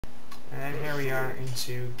And here we are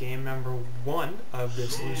into game number 1 of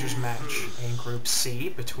this losers match in Group C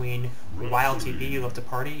between YLTP, You Love to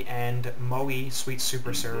Party, and Moe, Sweet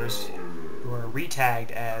Super Servers, who are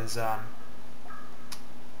retagged as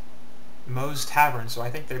Moe's Tavern, so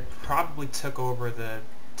I think they probably took over the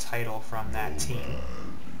title from that team.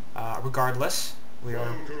 Regardless, we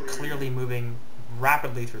are clearly moving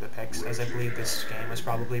rapidly through the picks, as I believe this game was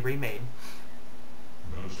probably remade.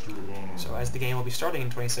 So as the game will be starting in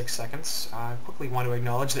 26 seconds, I quickly want to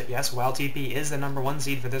acknowledge that yes, YLTP is the #1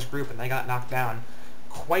 seed for this group, and they got knocked down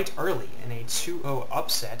quite early in a 2-0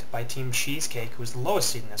 upset by Team Cheesecake, who's the lowest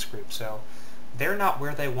seed in this group, so they're not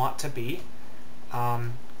where they want to be.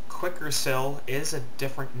 Quickersill is a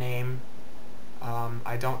different name.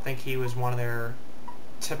 I don't think he was one of their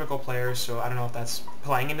typical players, so I don't know if that's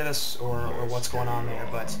playing into this or what's going on there,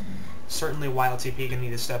 but certainly YLTP going to need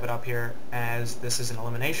to step it up here, as this is an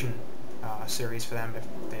elimination series for them if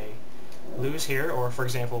they lose here, or for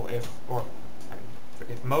example, if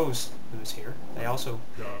Moe's lose here, they also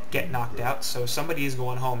get knocked out, so somebody is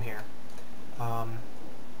going home here.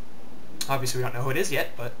 Obviously we don't know who it is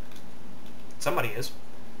yet, but somebody is.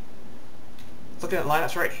 Looking at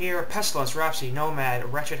lineups right here, Pestilence, Rhapsody,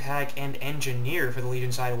 Nomad, Wretched Hag, and Engineer for the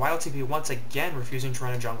Legion side. YLTP once again refusing to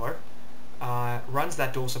run a jungler. Runs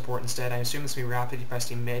that dual support instead. I assume this will be Rhapsody,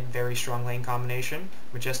 Pesty mid, very strong lane combination.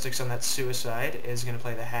 Majestics on that Suicide is going to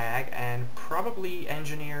play the Hag, and probably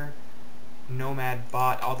Engineer, Nomad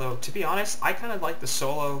bot, although to be honest, I kind of like the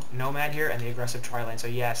solo Nomad here and the aggressive tri-lane, so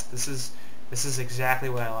yes, this is exactly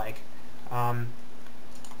what I like.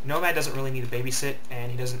 Nomad doesn't really need a babysit,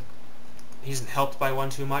 and he isn't helped by one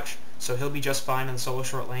too much, so he'll be just fine in the solo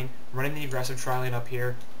short lane. Running the aggressive tri-lane up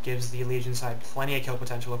here gives the Legion side plenty of kill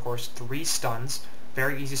potential, of course. 3 stuns.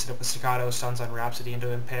 Very easy to set up with staccato stuns on Rhapsody into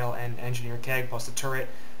Impale and Engineer Keg, plus the turret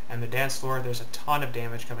and the dance floor. There's a ton of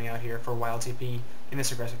damage coming out here for YLTP in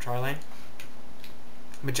this aggressive tri-lane.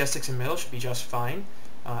 Majestics in middle should be just fine.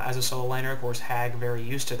 As a solo laner, of course, Hag very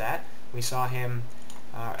used to that. We saw him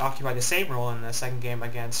occupy the same role in the second game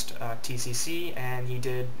against TCC, and he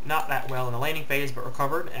did not that well in the laning phase, but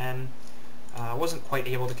recovered and wasn't quite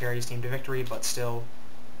able to carry his team to victory, but still,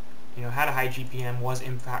 you know, had a high GPM, was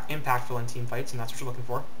impactful in team fights, and that's what you're looking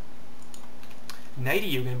for. Nighty,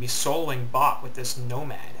 you're going to be soloing bot with this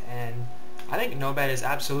Nomad, and I think Nomad is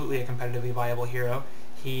absolutely a competitively viable hero.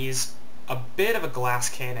 He's a bit of a glass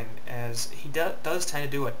cannon, as he does tend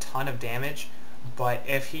to do a ton of damage, but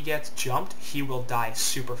if he gets jumped, he will die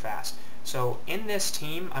super fast. So in this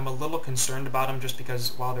team, I'm a little concerned about him, just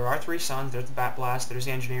because while there are 3 stuns, there's the Bat Blast, there's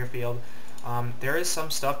the Engineer Field, there is some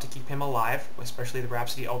stuff to keep him alive, especially the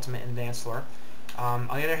Rhapsody Ultimate and Dance Floor. On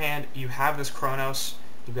the other hand, you have this Chronos,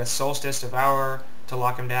 you've got Solstice, Devour to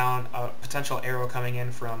lock him down, a potential arrow coming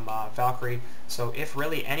in from Valkyrie, so if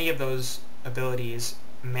really any of those abilities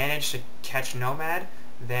manage to catch Nomad,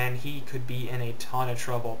 then he could be in a ton of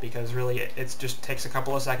trouble, because really it just takes a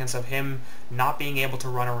couple of seconds of him not being able to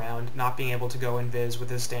run around, not being able to go invis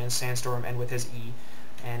with his Sandstorm and with his E,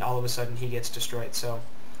 and all of a sudden he gets destroyed. So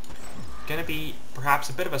going to be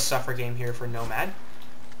perhaps a bit of a suffer game here for Nomad,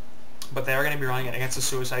 but they are going to be running it against the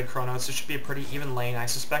Suicide Chronos. It should be a pretty even lane. I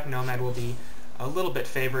suspect Nomad will be a little bit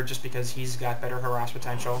favored just because he's got better harass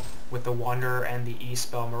potential with the Wanderer and the E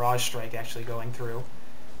spell Mirage Strike actually going through.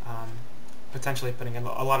 Potentially putting in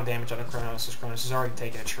a lot of damage on a Chronos, as Chronos has already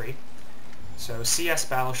taken a tree. So CS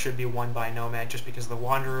battle should be won by Nomad just because of the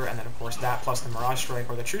Wanderer, and then of course that plus the Mirage Strike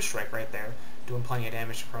or the True Strike right there, doing plenty of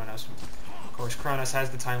damage to Chronos. Of course Chronos has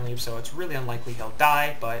the time leap, so it's really unlikely he'll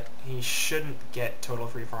die, but he shouldn't get total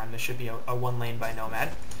free farm. This should be a 1 lane by Nomad.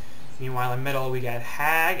 Meanwhile in middle we got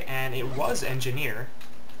Hag, and it was Engineer,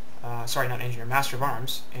 sorry, not Engineer, Master of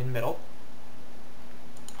Arms in middle.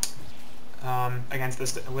 Against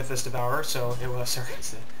this Devourer, so it was, sorry, it's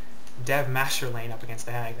the Dev Master lane up against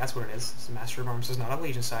the Hag, that's what it is. This Master of Arms is not on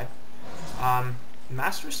Legion side.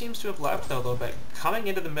 Master seems to have left though a little bit, coming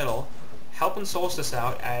into the middle, helping Solstice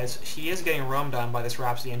out as he is getting roamed on by this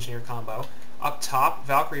Rhapsody Engineer combo. Up top,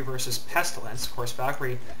 Valkyrie versus Pestilence. Of course,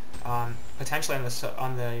 Valkyrie potentially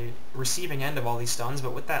on the receiving end of all these stuns,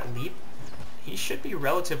 but with that leap, he should be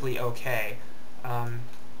relatively okay.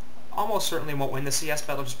 Almost certainly won't win the CS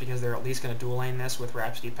battle just because they're at least going to dual lane this with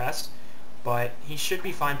Rhapsody Pest, but he should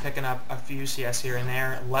be fine picking up a few CS here and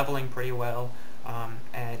there, leveling pretty well,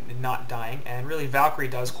 and not dying. And really Valkyrie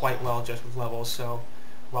does quite well just with levels, so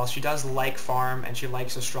while she does like farm and she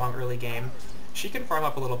likes a strong early game, she can farm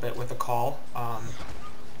up a little bit with a call,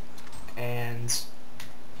 and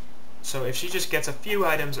so if she just gets a few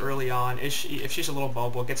items early on, if she's a little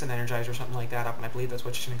mobile, gets an Energizer or something like that up, and I believe that's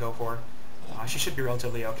what she's going to go for, she should be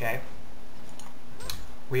relatively okay.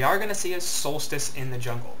 we are going to see a Solstice in the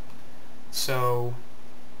jungle. So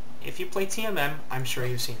if you play TMM, I'm sure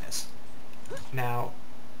you've seen this. Now,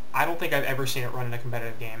 I don't think I've ever seen it run in a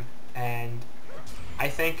competitive game, and I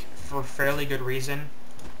think for fairly good reason.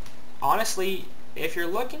 Honestly, if you're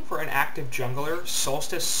looking for an active jungler,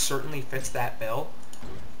 Solstice certainly fits that bill,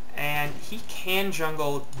 and he can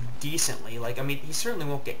jungle decently. Like, I mean, he certainly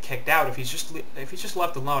won't get kicked out if he's just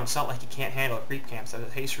left alone. It's not like he can't handle a creep camp. So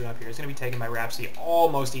the haste rune up here is going to be taken by Rhapsody.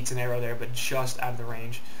 Almost eats an arrow there, but just out of the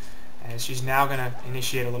range. As she's now going to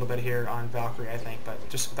initiate a little bit here on Valkyrie, I think, but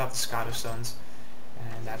just without the Scottish Suns.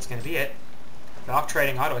 And that's going to be it. Valk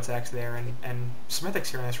trading auto attacks there, and Smithix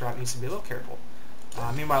here on this route needs to be a little careful.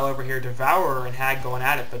 Meanwhile, over here, Devourer and Hag going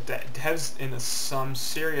at it, but Dev's in some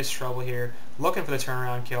serious trouble here, looking for the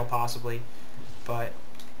turnaround kill possibly,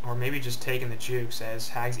 or maybe just taking the jukes as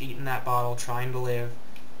Hag's eating that bottle, trying to live.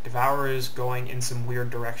 Devourer is going in some weird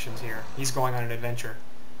directions here. He's going on an adventure,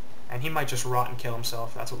 and he might just rot and kill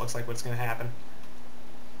himself. That's what looks like what's going to happen.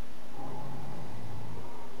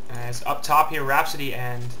 As up top here, Rhapsody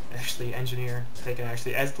and actually Engineer taken as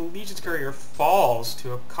the Legion's Courier falls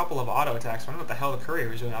to a couple of auto attacks. I don't know what the hell the Courier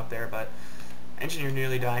was doing up there, but Engineer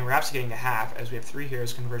nearly dying. Rhapsody getting a half as we have 3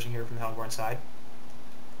 heroes converging here from the Hellborn side.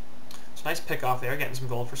 So nice pick off there, getting some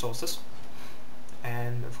gold for Solstice.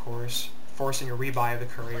 And of course, forcing a rebuy of the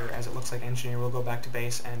Courier as it looks like Engineer will go back to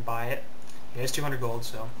base and buy it. He has 200 gold,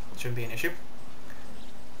 so it shouldn't be an issue.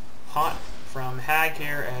 HoN from Hag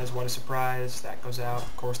here as what a surprise. That goes out.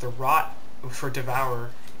 Of course, the Rot for Devourer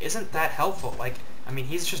isn't that helpful. Like, I mean,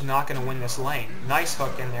 he's just not going to win this lane. Nice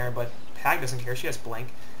hook in there, but Hag doesn't care. She has Blink,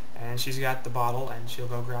 and she's got the bottle, and she'll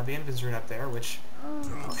go grab the Invis rune up there, which...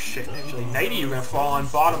 Oh, shit. Actually, Nighty, you're going to fall on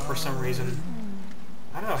bottom for some reason.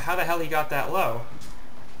 I don't know how the hell he got that low.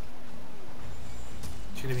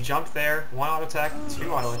 She's going to be jumped there. 1 auto attack,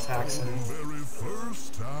 2 auto attacks, and...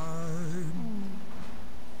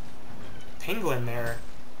 Penguin there.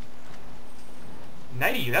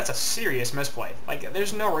 Nighty, that's a serious misplay. Like,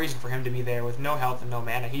 there's no reason for him to be there with no health and no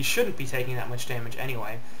mana. He shouldn't be taking that much damage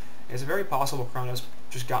anyway. It's very possible Kronos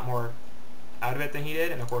just got more out of it than he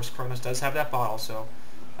did, and of course Kronos does have that bottle, so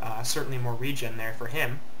certainly more regen there for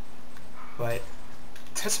him. But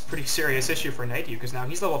that's a pretty serious issue for Nighty, because now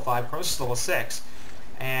he's level 5, Kronos is level 6,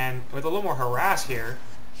 and with a little more harass here,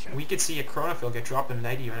 we could see a Chronofield get dropped in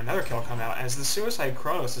Nighty and another kill come out, as the Suicide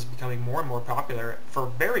Kronos is becoming more and more popular for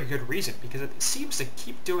very good reason, because it seems to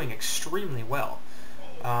keep doing extremely well.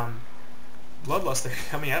 Bloodlust they're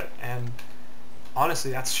coming out, and honestly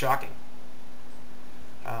that's shocking.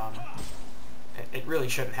 It really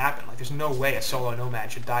shouldn't happen. Like, there's no way a solo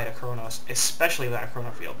Nomad should die to Kronos, especially without a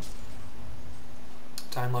Chronofield.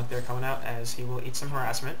 Time Luck there coming out as he will eat some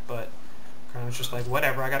harassment, but Kronos just like,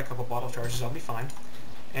 whatever, I got a couple bottle charges, I'll be fine.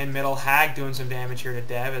 In middle, Hag doing some damage here to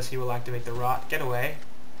Dev as he will activate the Rot. Get away.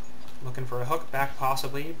 Looking for a hook back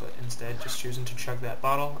possibly, but instead just choosing to chug that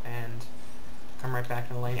bottle and come right back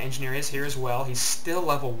in the lane. Engineer is here as well. He's still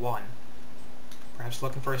level 1. Perhaps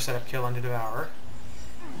looking for a setup kill under Devourer.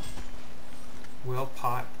 Will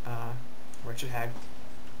pot Wretched Hag.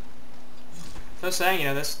 So saying, you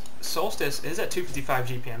know, this Solstice is at 255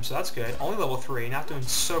 GPM, so that's good. Only level 3, not doing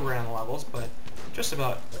so great on the levels, but just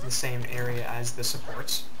about the same area as the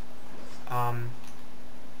supports. And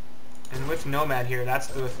with Nomad here, that's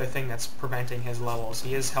the thing that's preventing his levels.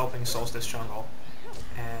 He is helping Solstice jungle,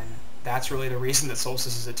 and that's really the reason that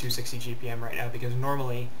Solstice is at 260 GPM right now, because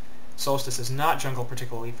normally Solstice is not jungle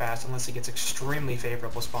particularly fast unless he gets extremely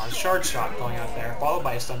favorable spawns. Shard Shot going out there, followed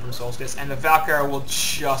by a stun from Solstice, and the Valkyrie will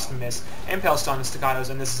just miss. Impale stun and staccatos,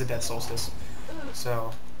 and this is a dead Solstice.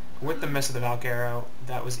 So, with the miss of the Valkyrie,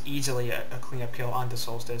 that was easily a cleanup kill onto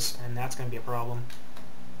Solstice, and that's going to be a problem.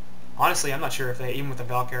 Honestly, I'm not sure if they, even with the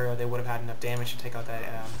Valkyrie, they would have had enough damage to take out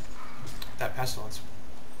that Pestilence.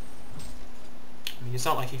 I mean, it's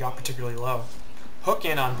not like he got particularly low. Hook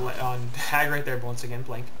in on Hag right there once again,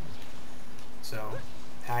 Blink. So,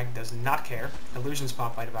 Hag does not care. Illusions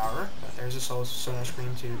pop by Devourer, but there's a Sonar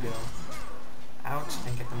Scream to go out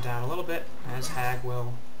and get them down a little bit, as Hag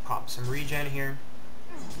will pop some regen here.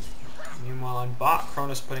 Meanwhile on bot,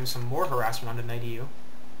 Kronos putting some more harassment onto Nighty. And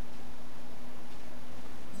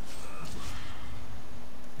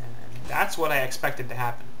that's what I expected to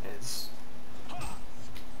happen, is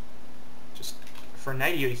just for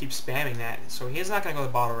Nighty to keep spamming that. So he's not going to go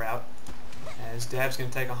the bottle route, as Dev's going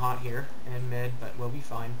to take a haunt here in mid, but we'll be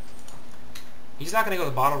fine. He's not going to go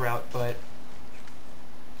the bottle route, but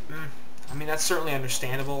I mean, that's certainly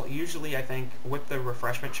understandable. Usually, I think, with the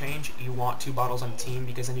refreshment change, you want 2 bottles on the team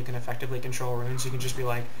because then you can effectively control runes. You can just be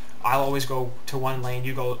like, I'll always go to one lane,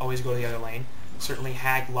 you always go to the other lane. Certainly,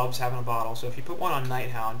 Hag loves having a bottle, so if you put one on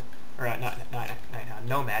Nighthound, or not Nighthound,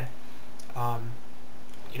 Nomad,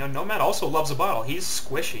 you know, Nomad also loves a bottle. He's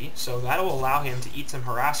squishy, so that'll allow him to eat some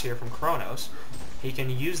harass here from Kronos. He can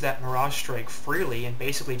use that Mirage Strike freely and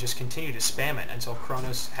basically just continue to spam it until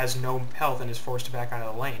Kronos has no health and is forced to back out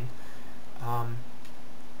of the lane.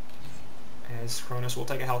 As Kronos will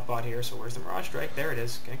take a health bot here, so where's the Mirage Strike? There it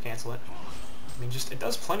is. Gonna cancel it. I mean, just, it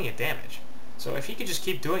does plenty of damage. So if he could just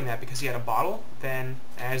keep doing that because he had a bottle, then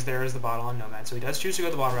as there is the bottle on Nomad. So he does choose to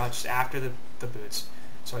go the bottle route just after the boots.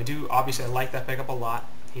 So obviously I like that pickup a lot.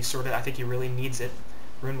 He sort of, I think he really needs it.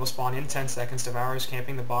 Rune will spawn in 10 seconds. Devour is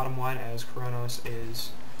camping the bottom one as Kronos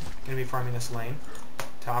is going to be farming this lane.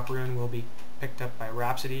 Top Rune will be picked up by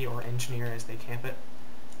Rhapsody or Engineer as they camp it.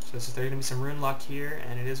 So there's going to be some Rune luck here,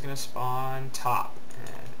 and it is going to spawn top.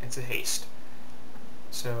 And it's a haste.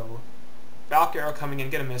 So Valk Arrow coming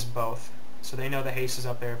in, going to miss both. So they know the haste is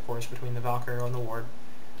up there, of course, between the Valk Arrow and the ward.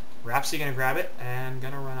 Rhapsody going to grab it and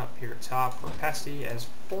going to run up here top for Pesty as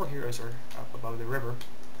 4 heroes are up above the river,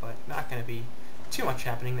 but not going to be too much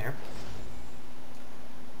happening there.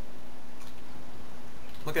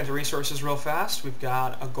 Looking at the resources real fast, we've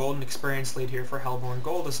got a golden experience lead here for Hellborn.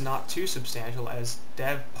 Gold is not too substantial as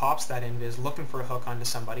Dev pops that invis looking for a hook onto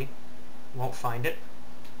somebody. Won't find it.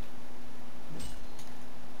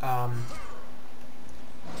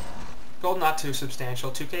 Gold not too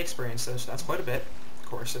substantial. 2k experience though, so that's quite a bit. Of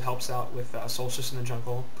course, it helps out with Solstice in the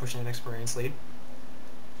jungle pushing an experience lead.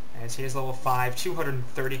 As he is level 5,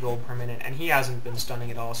 230 gold per minute, and he hasn't been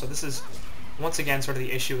stunning at all. So this is, once again, sort of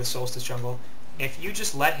the issue with Solstice jungle. If you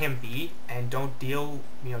just let him be and don't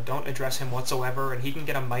don't address him whatsoever, and he can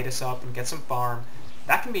get a Midas up and get some farm,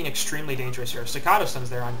 that can be an extremely dangerous hero. Staccato Stun's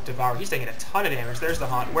there on Devour. He's taking a ton of damage. There's the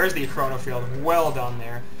haunt. Where's the Chrono Field? Well done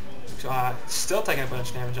there. Still taking a bunch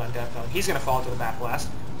of damage on Death Note. He's going to fall to the back blast.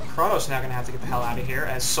 Kronos now going to have to get the hell out of here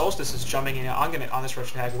as Solstice is jumping in on this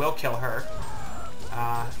rush tag. Will kill her.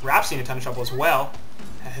 Rhapsody in a ton of trouble as well.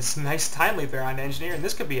 Has nice time leap there on Engineer, and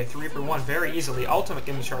this could be a 3-for-1 very easily. Ultimate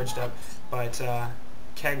getting charged up, but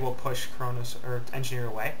Keg will push Kronos or Engineer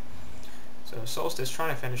away. So Solstice trying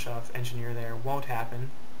to finish off Engineer there. Won't happen.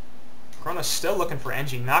 Kronos still looking for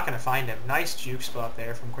Engie. Not going to find him. Nice juke spot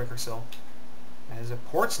there from Quickersill. As a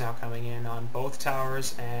port's now coming in on both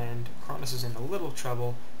towers, and Kronos is in a little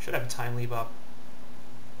trouble. Should have a time leap up.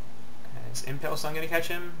 Is Impale Stun going to catch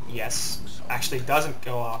him? Yes. Actually doesn't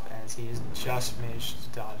go off as he has just managed to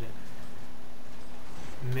dodge it.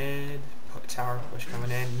 Mid tower push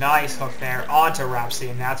coming in. Nice hook there onto Rhapsody,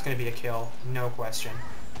 and that's going to be a kill. No question.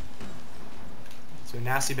 So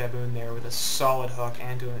Nasty Baboon there with a solid hook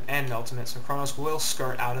and an ultimate. So Kronos will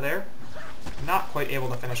skirt out of there. Not quite able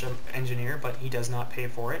to finish an Engineer, but he does not pay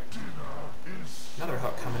for it. Another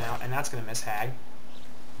hook coming out, and that's going to miss Hag.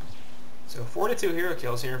 So 4-2 hero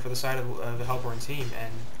kills here for the side of the Hellborn team,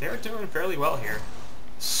 and they're doing fairly well here.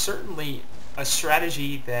 Certainly a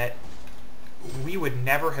strategy that we would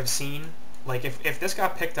never have seen. Like, if this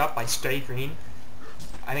got picked up by Stay Green,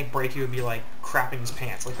 I think Breaky would be, like, crapping his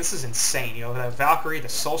pants. Like, this is insane. You know, the Valkyrie, the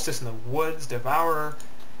Solstice in the woods, Devourer,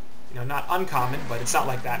 you know, not uncommon, but it's not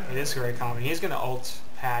like that. It is very common. He's going to ult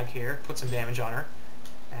Hag here, put some damage on her,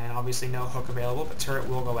 and obviously no hook available, but turret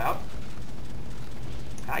will go out.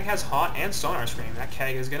 Hag has Haunt and Sonar Scream. That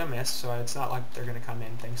Keg is going to miss, so it's not like they're going to come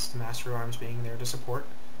in thanks to Master of Arms being there to support.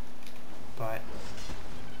 But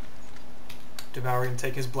Devour going to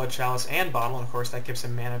take his Blood Chalice and Bottle, and of course that gives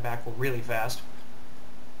him mana back really fast.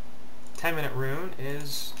 10-minute rune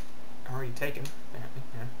is already taken, apparently.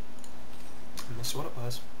 Yeah. And this is what it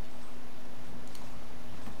was.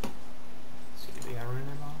 Let's see if we got a rune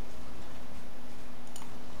there, Bottle.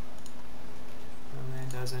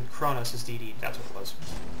 Doesn't. Kronos is DD'd. That's what it was.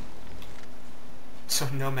 So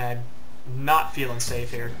Nomad not feeling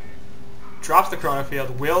safe here. Drops the Chrono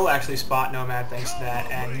Field. Will actually spot Nomad thanks to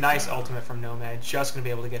that. And nice ultimate from Nomad. Just going to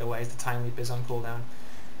be able to get away as the time leap is on cooldown.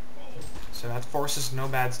 So that forces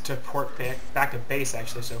Nomad to port back to base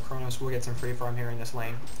actually. So Kronos will get some free farm here in this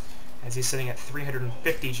lane. As he's sitting at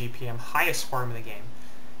 350 GPM. Highest farm in the game.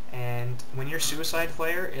 And when your Suicide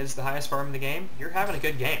Flare is the highest farm in the game, you're having a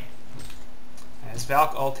good game. As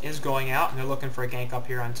Valk ult is going out, and they're looking for a gank up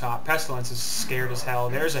here on top. Pestilence is scared as hell.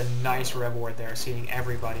 There's a nice rev ward there, seeing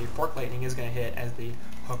everybody. Fork Lightning is going to hit as the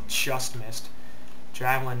hook just missed.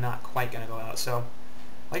 Javelin not quite going to go out. So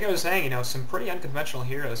Like I was saying, you know, some pretty unconventional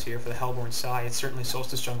heroes here for the Hellborn side. Certainly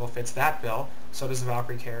Solstice Jungle fits that bill. So does the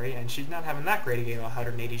Valkyrie carry, and she's not having that great a game of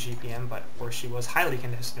 180 GPM, but of course she was highly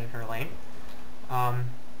contested in her lane.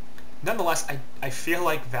 Nonetheless, I feel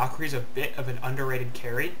like Valkyrie's a bit of an underrated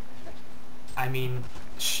carry. I mean,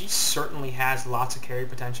 she certainly has lots of carry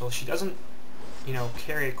potential. She doesn't, you know,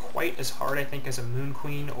 carry it quite as hard, I think, as a Moon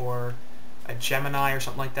Queen or a Gemini or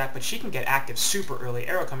something like that, but she can get active super early.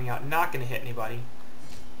 Arrow coming out, not going to hit anybody,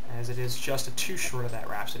 as it is just a 2 short of that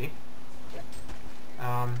Rhapsody.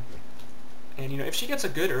 And, you know, if she gets a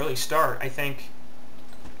good early start, I think,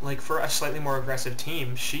 like, for a slightly more aggressive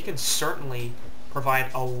team, she can certainly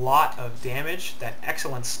provide a lot of damage, that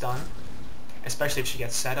excellent stun, especially if she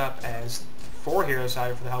gets set up as 4 heroes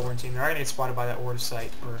out for the Hellborn team. They're already getting spotted by that Ward of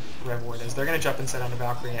Sight, or whoever Ward is. They're going to jump and set on the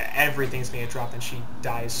Valkyrie, and everything's going to get dropped, and she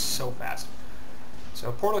dies so fast.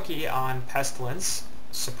 So Portal Key on Pestilence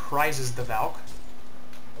surprises the Valk,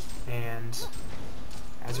 and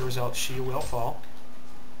as a result, she will fall.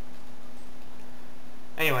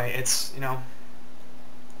 Anyway, it's, you know,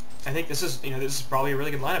 I think this is probably a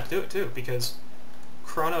really good lineup to do it too, because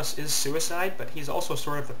Kronos is Suicide, but he's also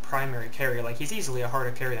sort of the primary carry. Like, he's easily a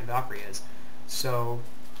harder carry than Valkyrie is. So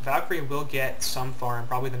Valkyrie will get some farm,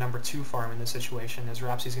 probably the number 2 farm in this situation. Is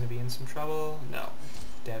Rhapsody's going to be in some trouble? No.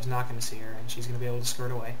 Dev's not going to see her, and she's going to be able to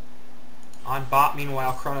skirt away. On bot,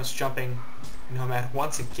 meanwhile, Kronos jumping Nomad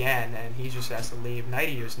once again, and he just has to leave.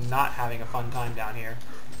 Nightyu's not having a fun time down here.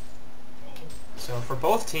 So for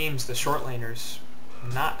both teams, the short laners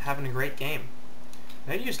not having a great game.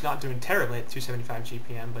 Nightyu's not doing terribly at 275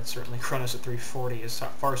 GPM, but certainly Kronos at 340 is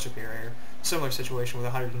far superior. Similar situation with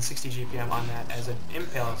 160 GPM on that, as an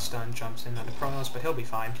Impale stun jumps in on the Kronos, but he'll be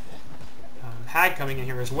fine. Hag coming in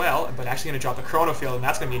here as well, but actually going to drop the Chrono Field, and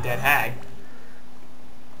that's going to be a dead Hag.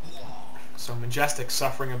 So Majestic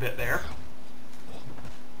suffering a bit there,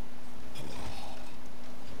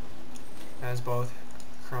 as both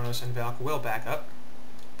Kronos and Valk will back up.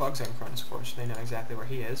 Bugs on Kronos, of course, they know exactly where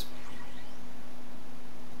he is.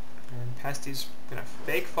 And Pesty's going to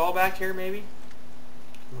fake fall back here, maybe?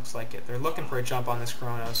 Looks like it. They're looking for a jump on this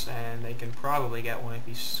Kronos, and they can probably get one if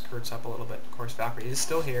he skirts up a little bit. Of course, Valkyrie is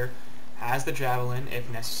still here, has the Javelin. If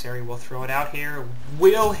necessary, we'll throw it out here.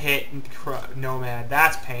 Will hit Nomad.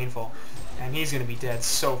 That's painful. And he's going to be dead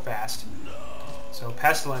so fast. So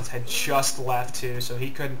Pestilence had just left, too, so he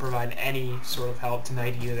couldn't provide any sort of help to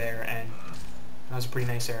Nightyu there, and that was a pretty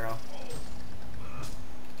nice arrow.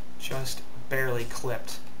 Just barely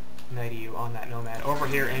clipped Nightyu on that Nomad. Over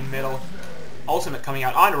here in middle, ultimate coming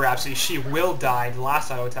out onto Rhapsody. She will die. The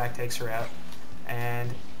last auto attack takes her out. And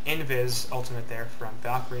Invis ultimate there from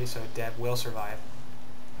Valkyrie, so Dev will survive.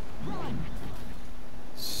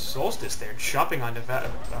 Solstice there, jumping onto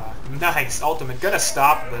nice ultimate. Gonna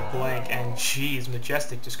stop the blink, and geez,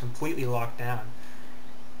 Majestic just completely locked down.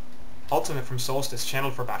 Ultimate from Solstice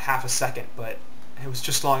channeled for about half a second, but it was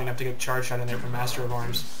just long enough to get a charge shot in there from Master of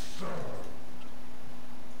Arms.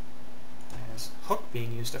 There's Hook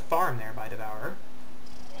being used to farm there by Devourer.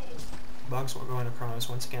 Bugs will go into Kronos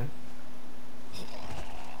once again.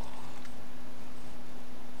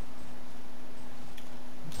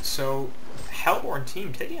 So, Hellborn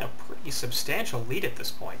team taking a pretty substantial lead at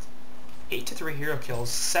this point. 8-3 hero kills,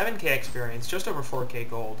 7k experience, just over 4k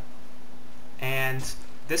gold. And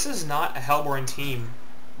this is not a Hellborn team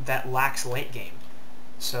that lacks late game.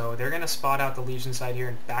 So they're going to spot out the Legion side here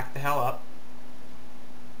and back the hell up.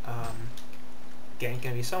 Again,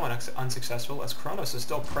 going to be somewhat unsuccessful, as Kronos is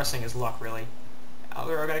still pressing his luck, really.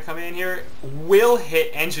 Algor are going to come in here, will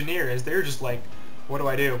hit Engineer, as they're just like, what do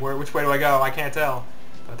I do? Which way do I go? I can't tell.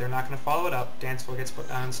 But they're not going to follow it up. Dance Floor gets put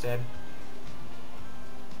down instead.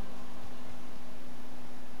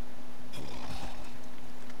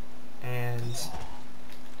 And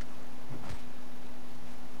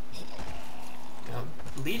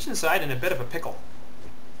Legion side in a bit of a pickle,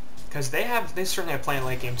 because they certainly have playing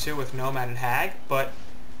late game too with Nomad and Hag, but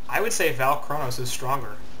I would say Val Kronos is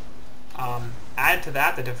stronger. Add to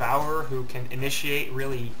that the Devourer, who can initiate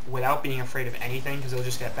really without being afraid of anything, because they'll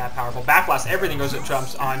just get that powerful. Backblast, everything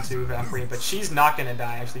jumps onto Valkyrie, but she's not going to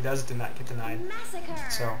die. Actually, does not get denied.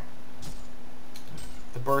 So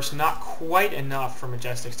the burst not quite enough for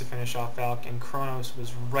Majestics to finish off Valk, and Kronos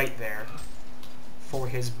was right there for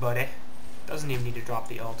his buddy. Doesn't even need to drop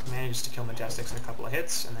the ult. Manages to kill Majestics in a couple of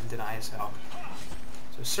hits, and then deny his Valk.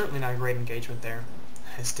 So certainly not a great engagement there.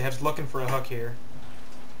 As Dev's looking for a hook here.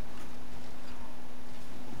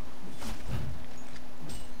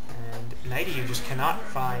 Nighty, you just cannot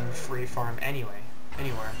find free farm anywhere.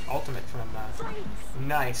 Ultimate from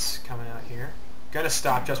Nice coming out here. Gonna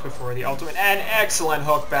stop just before the ultimate, and excellent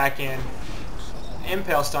hook back in.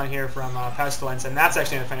 Impale stun here from Pestilence, and that's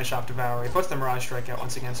actually going to finish off Devour. He puts the Mirage Strike out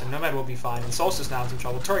once again, so Nomad will be fine. And Solstice now is in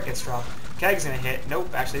trouble. Turret gets dropped. Keg's going to hit. Nope,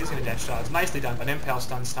 actually he's going to death shot. It's nicely done, but Impale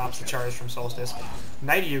stun stops the charge from Solstice.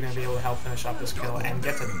 Nighty, you're going to be able to help finish off this kill, and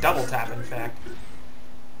gets a double tap, in fact.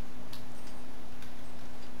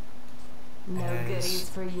 No goodies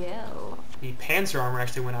for you. The Panzer Armor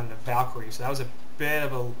actually went on to Valkyrie, so that was a bit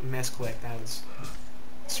of a misclick. That was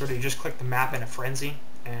sort of, you just clicked the map in a frenzy,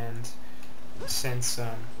 and since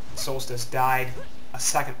Solstice died a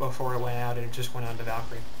second before it went out, it just went on to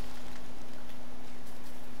Valkyrie.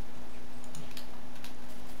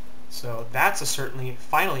 So that's certainly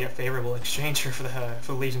finally a favorable exchange here for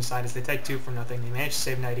the Legion side, as they take 2 for nothing. They managed to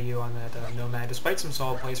save Nighty U on that Nomad, despite some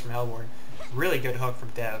solid plays from Hellborn. Really good hook from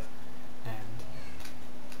Dev. And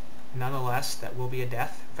nonetheless, that will be a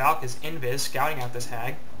death. Valk is invis, scouting out this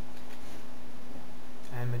hag.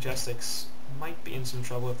 And Majestics might be in some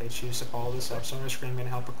trouble if they choose to follow this up. Sonar Scream going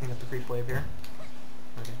to help her clean up the creep wave here.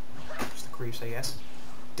 Okay, just the creeps, I guess.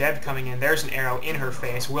 Deb coming in. There's an arrow in her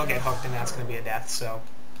face. Will get hooked, and that's going to be a death. So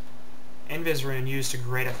Invis Rune used to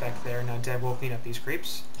great effect there. Now Deb will clean up these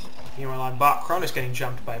creeps. Meanwhile on bot, Cronus getting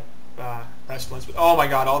jumped by Pestilence. Oh my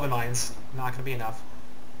god, all the mines. Not going to be enough.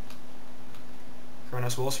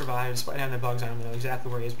 Cronus will survive despite having the bugs on him. They know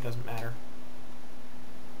exactly where he is, but it doesn't matter.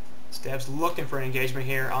 Deb's looking for an engagement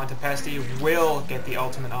here onto Pesty, will get the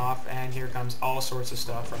ultimate off, and here comes all sorts of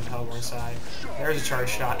stuff from the Hellborn side. There's a charge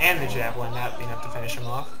shot and the Javelin, that being enough to finish him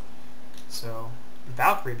off. So,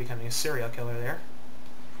 Valkyrie becoming a serial killer there.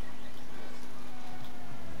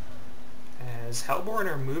 As Hellborn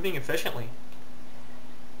are moving efficiently.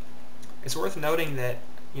 It's worth noting that,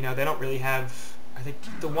 you know, they don't really have, I think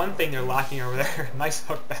the one thing they're lacking over there, nice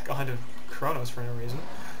hook back onto Kronos for no reason.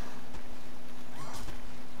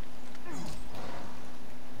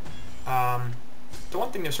 The one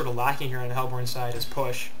thing they're sort of lacking here on the Hellborn side is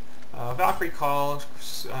push. Valkyrie Call,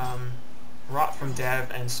 Rot from Dev,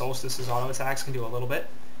 and Solstice's auto attacks can do a little bit.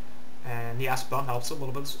 And the Asp Bomb helps a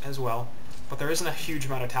little bit as well. But there isn't a huge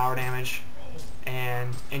amount of tower damage,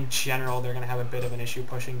 and in general they're going to have a bit of an issue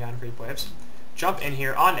pushing down creep waves. Jump in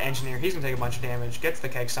here onto Engineer, he's going to take a bunch of damage, gets the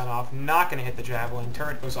Keg stun off, not going to hit the Javelin,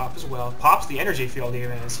 turret goes off as well, pops the energy field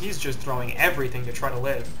even as he's just throwing everything to try to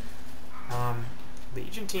live.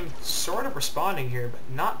 Legion team sort of responding here, but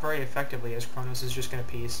not very effectively, as Kronos is just going to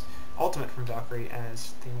piece. Ultimate from Valkyrie,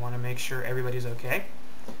 as they want to make sure everybody's okay.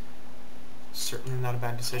 Certainly not a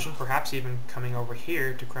bad decision. Perhaps even coming over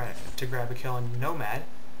here to grab a kill on Nomad.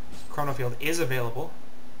 Chronofield is available,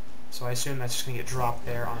 so I assume that's just going to get dropped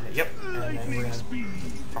there on the... Yep, and then we're going to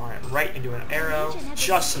fire it right into an arrow.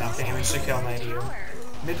 Just enough damage to kill Nighty U.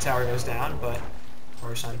 Mid tower goes down, but... Of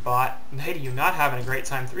course, on bot, Nighty U not having a great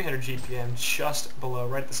time, 300 GPM, just below,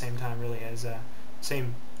 right at the same time, really, as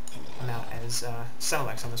same amount as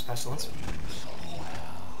Senelex on this Pestilence.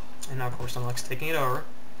 And now, of course, Senelex taking it over,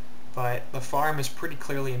 but the farm is pretty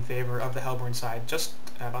clearly in favor of the Hellborn side, just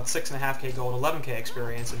about 6.5k gold, 11k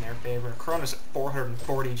experience in their favor. Cronus at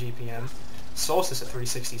 440 GPM, Solstice at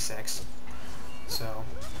 366, so...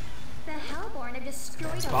 The Hellborn have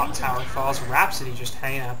destroyed as bot tower falls, Rhapsody just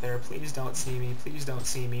hanging out there. Please don't see me. Please don't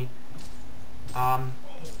see me.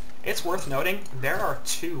 It's worth noting there are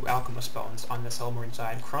 2 Alchemist Bones on this Hellborn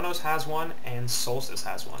side. Kronos has one, and Solstice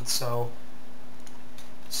has one. So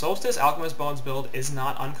Solstice Alchemist Bones build is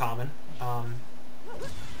not uncommon.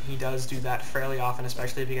 He does do that fairly often,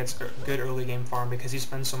 especially if he gets good early game farm, because he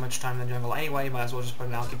spends so much time in the jungle anyway. You might as well just put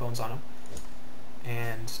an Alchemy Bones on him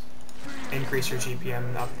and increase your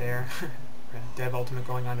GPM up there. Dev Ultimate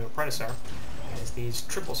going on to a Predator, as these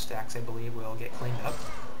triple stacks, I believe, will get cleaned up.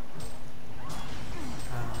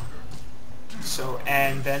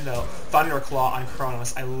 And then the Thunderclaw on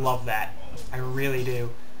Kronos. I love that. I really do.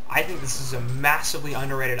 I think this is a massively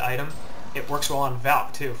underrated item. It works well on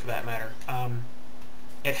Valk, too, for that matter.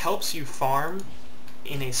 It helps you farm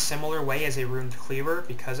in a similar way as a Runed Cleaver,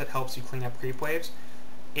 because it helps you clean up creep waves.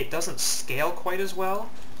 It doesn't scale quite as well,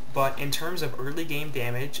 but in terms of early game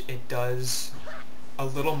damage, it does a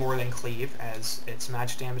little more than Cleave, as it's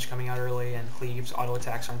magic damage coming out early, and Cleave's auto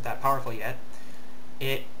attacks aren't that powerful yet.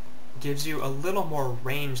 It gives you a little more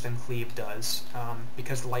range than Cleave does,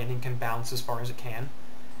 because the lightning can bounce as far as it can,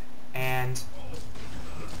 and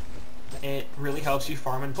it really helps you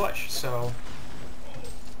farm and push. So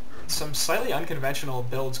some slightly unconventional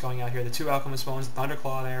builds going out here. The 2 Alchemist Bones, the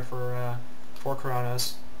Thunderclaw there for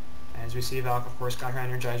Kronos. As we see, Valk, of course, got her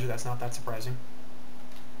Energizer. That's not that surprising.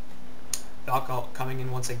 Valk coming in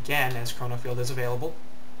once again as Chronofield is available.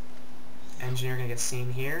 Engineer going to get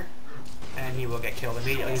seen here, and he will get killed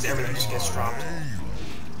immediately as everything just gets dropped.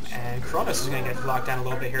 And Kronos is going to get locked down a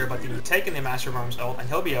little bit here, but taking the Master of Arms ult, and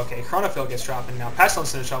he'll be okay. Chronophil gets dropped, and now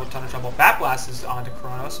Pestilence in a ton of trouble. Bat Blast is onto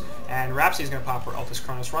Kronos, and Rhapsody's going to pop her ult as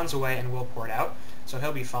Kronos runs away and will pour it out. So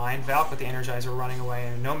he'll be fine. Valk with the Energizer running away,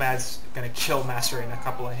 and Nomad's going to kill Master in a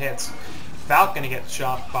couple of hits. Valk going to get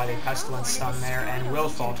shot by the Pestilence stun there, and will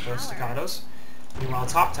fall to those Staccatos. Meanwhile,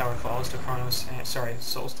 top tower falls to Kronos,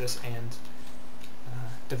 Solstice and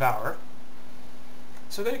Devour.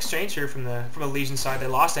 So good exchange here from the Legion side. They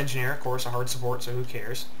lost Engineer, of course, a hard support, so who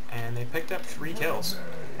cares? And they picked up 3 kills.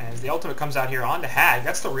 As the ultimate comes out here onto Hag,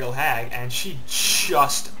 that's the real Hag, and she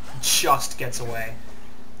just gets away.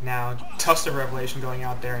 Now, Dust of Revelation going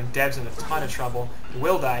out there, and Deb's in a ton of trouble.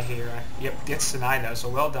 Will die here. Yep, gets denied though, so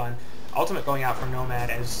well done. Ultimate going out from Nomad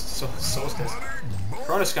as Solstice.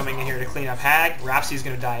 Kronos coming in here to clean up Hag. Rhapsody's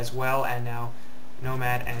going to die as well, and now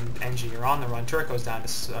Nomad and NG are on the run. Turret goes down to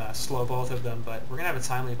slow both of them, but we're going to have a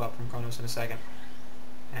time leap up from Kronos in a second.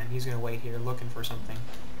 And he's going to wait here looking for something.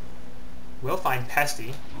 We'll find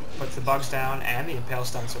Pesty, puts the bugs down and the Impale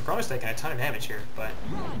stun, so Kronos taking a ton of damage here, but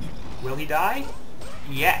will he die?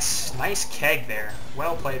 Yes! Nice keg there.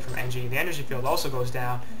 Well played from NG. The energy field also goes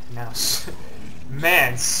down. Now,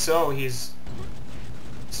 man, so he's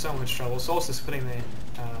so much trouble. Solstice putting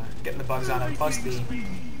getting the bugs on him, plus the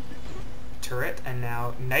turret, and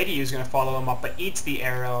now Nighty is going to follow him up, but eats the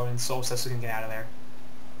arrow, and Solstice is going to get out of there.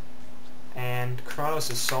 And Kronos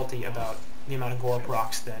is salty about the amount of gore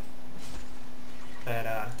procs that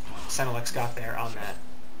Senelix got there on that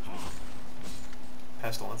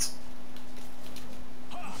Pestilence.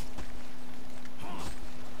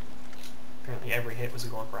 Apparently every hit was a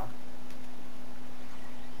gore proc.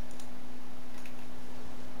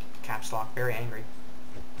 Caps lock, very angry.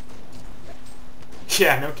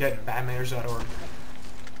 Yeah, no kidding. Badmanners.org.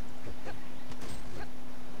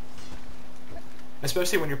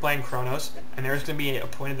 Especially when you're playing Kronos, and there's going to be a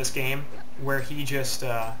point in this game where he just,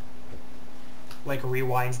 like,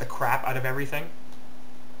 rewinds the crap out of everything.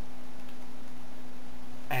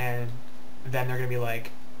 And then they're going to be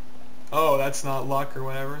like, oh, that's not luck or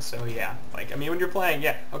whatever. So, yeah. Like, I mean, when you're playing,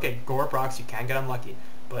 yeah, okay, gore procs, you can get unlucky.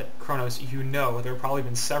 But Kronos, you know there have probably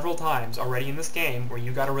been several times already in this game where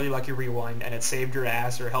you got a really lucky rewind and it saved your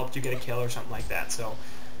ass or helped you get a kill or something like that. So,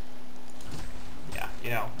 yeah, you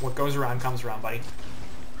know, what goes around comes around, buddy.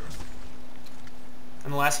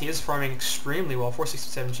 Nonetheless, he is farming extremely well.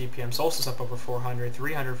 467 GPM, Solstice up over 400,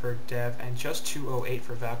 300 for Dev, and just 208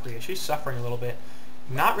 for Valkyria. She's suffering a little bit,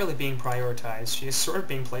 not really being prioritized. She is sort of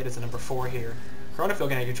being played as a number 4 here. Chronophil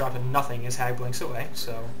gonna get dropped to nothing as Hag blinks away,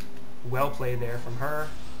 so well played there from her.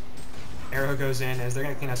 Arrow goes in as they're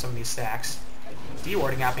going to clean out some of these stacks.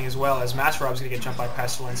 De-warding happening as well as Master Rob's going to get jumped by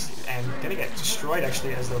Pestilence and going to get destroyed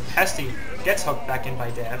actually as though Pesty gets hooked back in by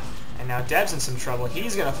Dev. And now Dev's in some trouble.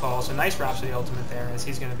 He's going to fall, so nice Rhapsody ultimate there as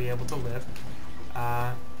he's going to be able to live.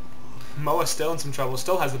 Moa's still in some trouble,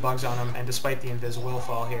 still has the bugs on him, and despite the invis will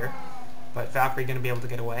fall here. But Valkyrie going to be able to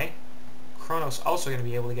get away. Kronos also going to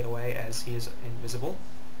be able to get away as he is invisible.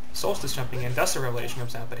 Solstice jumping in, Dust of Revelation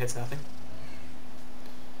comes out but hits nothing.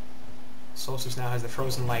 Solstice now has the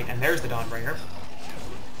Frozen Light, and there's the Dawnbringer.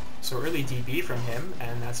 So early DB from him,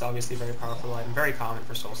 and that's obviously a very powerful item, very common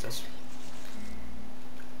for Solstice.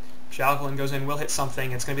 Javelin goes in, will hit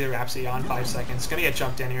something, it's going to be the Rhapsody on 5 seconds. It's going to get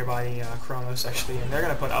jumped in here by Kronos, actually, and they're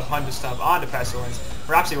going to put a Punch Stub onto Pestilence.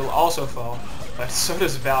 Rhapsody will also fall, but so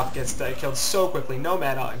does Valk, gets killed so quickly.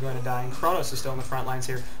 Nomad going to die, and Kronos is still in the front lines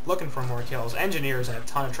here, looking for more kills. Engineer is in a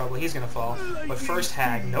ton of trouble, he's going to fall, but first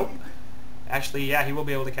Hag, nope. Actually, yeah, he will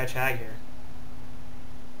be able to catch Hag here.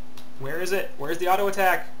 Where is it? Where's the auto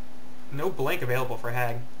attack? No blink available for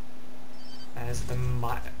Hag. As the,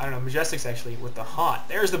 I don't know, Majestic's actually with the haunt.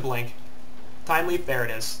 There's the blink. Time leap, there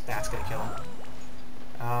it is. That's going to kill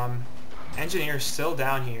him. Engineer's still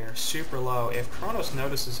down here, super low. If Kronos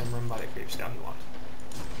notices him, run by the creeps down, he won't.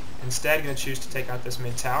 Instead, going to choose to take out this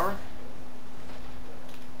mid tower.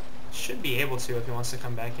 Should be able to if he wants to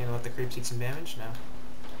come back in and let the creeps eat some damage. No.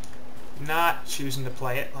 Not choosing to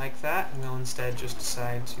play it like that. Will instead just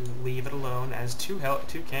decide to leave it alone as two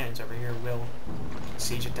cannons over here will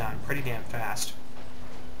siege it down pretty damn fast.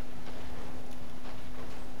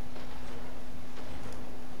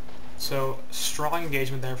 So, strong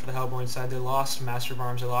engagement there for the Hellborn side. They lost Master of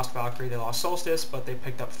Arms, they lost Valkyrie, they lost Solstice, but they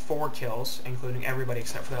picked up 4 kills, including everybody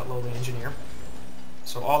except for that lowly Engineer.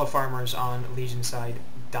 So all the farmers on Legion side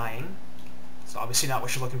dying. It's obviously not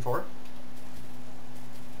what you're looking for.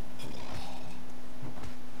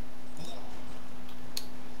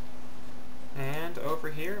 And over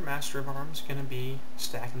here, Master of Arms going to be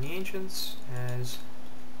stacking the Ancients as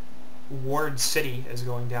Ward City is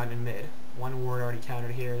going down in mid. One ward already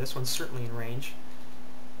countered here. This one's certainly in range.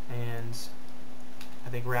 And I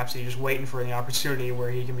think Rhapsody just waiting for the opportunity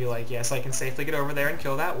where he can be like, yes, I can safely get over there and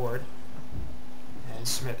kill that ward. And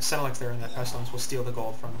Senelix there in that Pestilence will steal the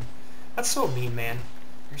gold from him. That's so mean, man.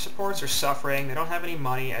 Your supports are suffering. They don't have any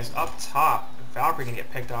money. As up top, Valkyrie can get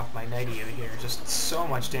picked off by Nighty here. Just so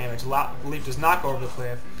much damage. Leap does not go over the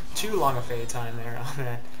cliff. Too long a fade time there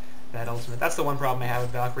on that ultimate. That's the one problem I have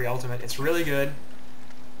with Valkyrie ultimate. It's really good.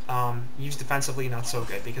 Used defensively, not so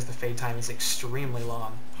good because the fade time is extremely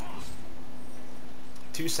long.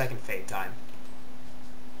 2-second fade time.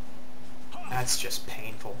 That's just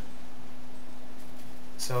painful.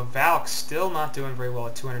 So Valk's still not doing very well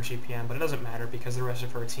at 200 GPM, but it doesn't matter because the rest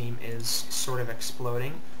of her team is sort of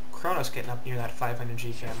exploding. Chronos getting up near that 500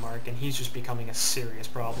 GPM mark, and he's just becoming a serious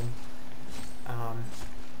problem.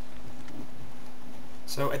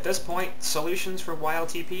 So at this point, solutions for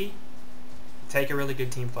YLTP, take a really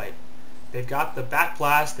good team fight. They've got the Bat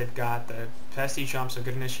Blast, they've got the Pesty Jump, so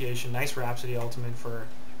good initiation, nice Rhapsody ultimate for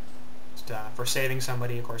saving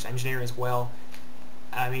somebody, of course, Engineer as well.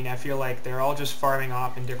 I mean, I feel like they're all just farming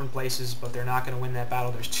off in different places, but they're not going to win that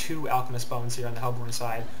battle. There's 2 Alchemist Bones here on the Hellborn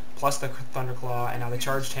side, plus the Thunderclaw, and now the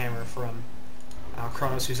Charged Hammer from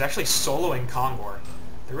Chronos, who's actually soloing Kongor.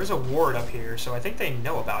 There is a ward up here, so I think they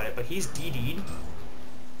know about it, but he's DD'd.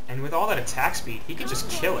 And with all that attack speed, he could just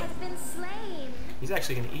kill it. He's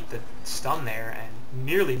actually going to eat the stun there and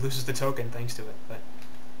nearly loses the token thanks to it, but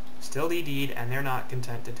still DD'd, and they're not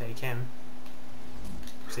content to take him.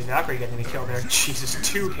 See Valkyrie getting the kill there. Jesus,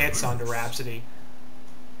 2 hits onto Rhapsody.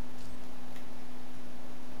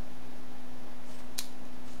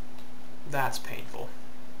 That's painful.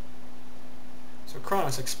 So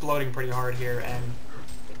Chronos exploding pretty hard here, and,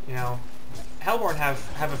 you know, Hellborn have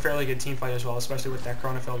a fairly good team fight as well, especially with that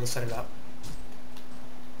Chronofield to set it up.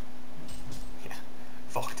 Yeah,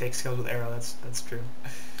 Falk takes kills with arrow, that's true.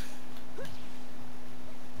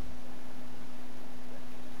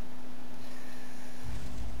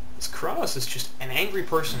 This Chronos is just an angry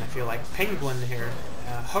person, I feel like. Penguin here,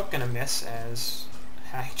 Hook gonna miss as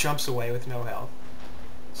he jumps away with no health.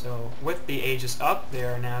 So with the Aegis up, they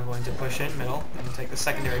are now going to push in middle and take the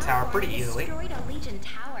secondary tower pretty easily.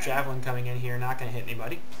 Javelin coming in here, not going to hit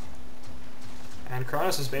anybody. And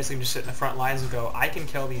Chronos is basically just sit in the front lines and go, I can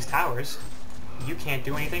kill these towers. You can't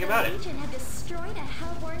do anything about it.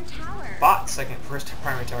 Bot, first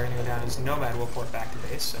primary tower going to go down as Nomad will port back to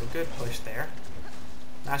base, so good push there.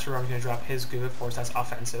 Master Rum's going to drop his goo, of course that's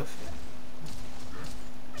offensive.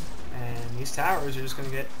 And these towers are just going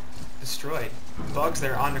to get destroyed. Bugs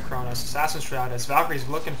there onto Chronos. Assassin's Shroud as Valkyrie's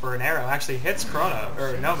looking for an arrow. Actually hits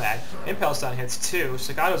Nomad. Impel Stun hits 2.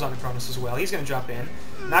 Sagato's onto Chronos as well. He's going to jump in.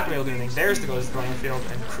 Not going to be able to do anything. There's the goes to the playing field,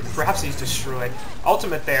 and Rhapsody's destroyed.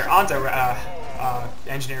 Ultimate there onto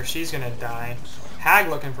Engineer. She's going to die. Hag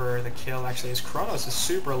looking for the kill actually as Chronos is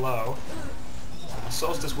super low.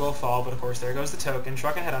 Solstice will fall, but of course there goes the token.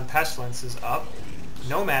 Trucking Head on Pestilence is up.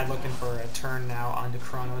 Nomad looking for a turn now onto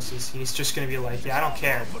Chronos. He's just going to be like, yeah, I don't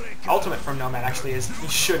care. Ultimate from Nomad actually is, he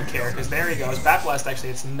should care, because there he goes. Bat Blast actually,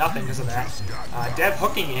 it's nothing because of that. Dev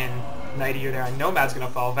hooking in Nighty there, and Nomad's going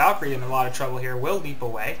to fall. Valkyrie in a lot of trouble here, will leap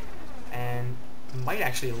away, and might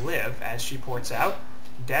actually live as she ports out.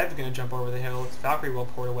 Dev going to jump over the hill. Valkyrie will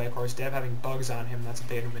port away, of course. Dev having bugs on him, that's a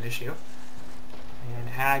bit of an issue. And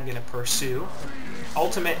Hag going to pursue.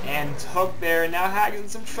 Ultimate and hook there. Now Hag is in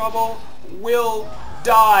some trouble. Will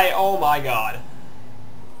die. Oh my god.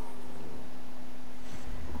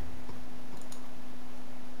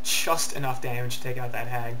 Just enough damage to take out that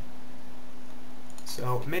Hag.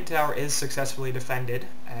 So mid tower is successfully defended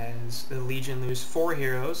as the Legion lose 4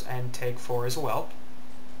 heroes and take 4 as well.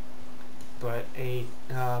 But an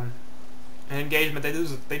engagement,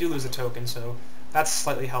 they do lose a token, so that's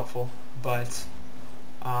slightly helpful. But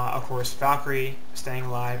of course, Valkyrie staying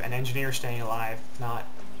alive and Engineer staying alive, not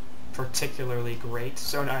particularly great.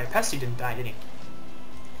 So, no, Pesty didn't die, did he?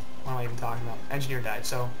 What am I even talking about? Engineer died.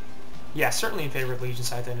 So, yeah, certainly in favor of Legion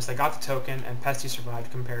side then, as they got the token and Pesty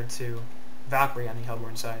survived compared to Valkyrie on the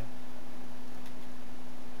Hellborn side.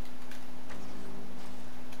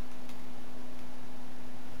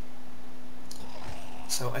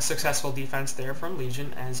 So a successful defense there from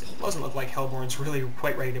Legion, as it doesn't look like Hellborn's really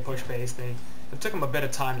quite ready to push base. It took them a bit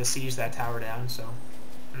of time to siege that tower down, so...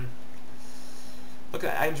 Look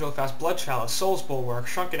at that items real fast. Blood Chalice, Soul's Bulwark,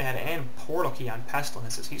 Shrunken Head, and Portal Key on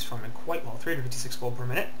Pestilence, as he's farming quite well. 356 gold per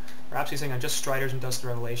minute. Perhaps he's sitting on just Striders and Dust of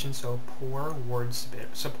Revelation, so poor ward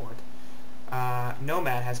support.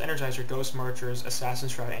 Nomad has Energizer, Ghost Marchers,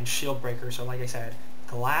 Assassin's Shroud, and Shield Breaker, so like I said,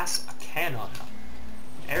 Glass Cannon.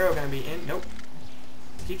 Arrow gonna be in... Nope.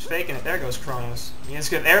 Keeps faking it. There goes Chronos. He is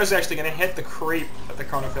good. Arrow's actually going to hit the creep, but the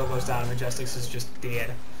Chronofield goes down. Majestics is just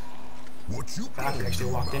dead. Valkyrie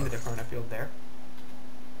actually walked into the chrono field there.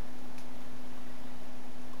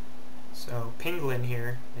 So Penguin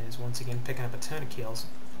here is once again picking up a ton of kills.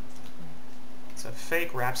 It's a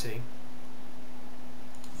fake Rhapsody.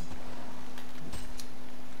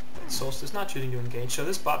 Solstice not choosing to engage. So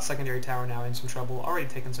this bot secondary tower now in some trouble. Already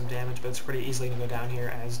taken some damage, but it's pretty easily going to go down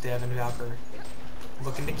here as Dev and Valkyrie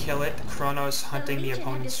looking to kill it. Kronos hunting the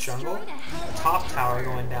opponent's jungle. Top tower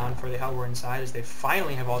going down for the Hellborn side as they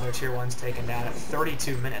finally have all their tier 1s taken down at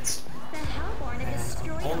 32 minutes.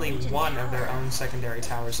 And only one of their own secondary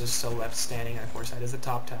towers is still left standing, and of course that is the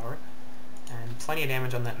top tower. And plenty of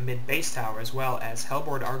damage on that mid-base tower, as well as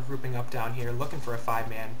Hellborn are grouping up down here looking for a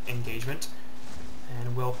 5-man engagement.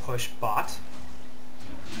 And will push bot.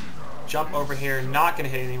 Jump over here, not going to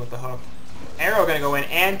hit anything with the hook. Arrow going to go in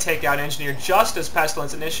and take out Engineer just as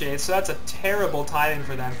Pestilence initiates, so that's a terrible timing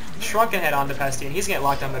for them. Shrunken Head onto Pesty, and he's going to get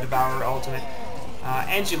locked on the Devourer ultimate.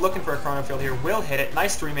 Engie looking for a Chrono Field here, will hit it.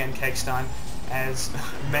 Nice 3-man keg stun as,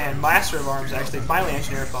 man, Master of Arms actually finally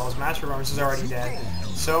Engineer falls. Master of Arms is already dead.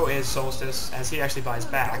 So is Solstice, as he actually buys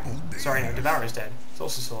back. Sorry, no, Devourer is dead.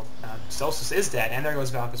 Solstice is dead, and there goes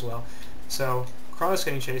Valk as well. So Kronos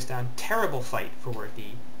getting chased down. Terrible fight for the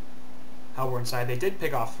Hellborn side. They did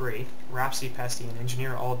pick off 3. Rhapsody, Pesty, and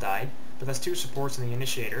Engineer all died, but that's 2 supports in the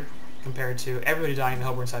Initiator compared to everybody dying in the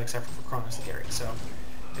Hellborn side except for Kronos to carry. So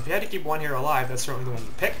if you had to keep one hero alive, that's certainly the one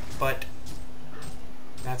you pick, but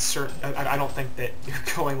that's certain. I don't think that you're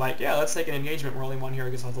going like, yeah, let's take an engagement where only one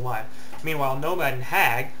hero gets left alive. Meanwhile, Nomad and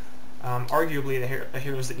Hag, arguably the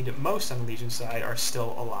heroes that need it most on the Legion side, are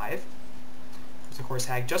still alive. Of course,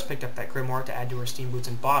 Hag just picked up that Grimoire to add to her Steam Boots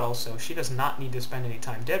and Bottles, so she does not need to spend any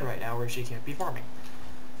time dead right now where she can't be farming.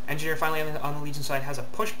 Engineer finally on the Legion side has a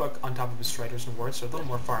push book on top of his Striders and Wards, so a little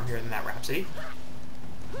more farm here than that Rhapsody.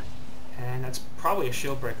 And that's probably a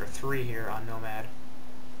Shield Breaker 3 here on Nomad.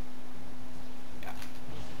 Yeah.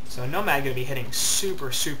 So Nomad going to be hitting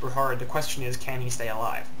super, super hard. The question is, can he stay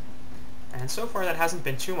alive? And so far that hasn't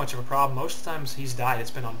been too much of a problem. Most of the times he's died,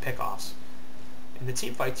 it's been on pickoffs. In the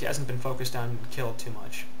team fights, he hasn't been focused on and killed too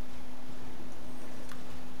much.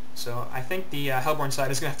 So I think the Hellborn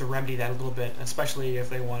side is going to have to remedy that a little bit, especially if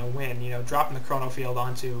they want to win. You know, dropping the Chrono Field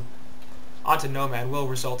onto Nomad will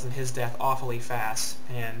result in his death awfully fast,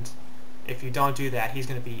 and if you don't do that, he's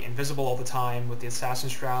going to be invisible all the time with the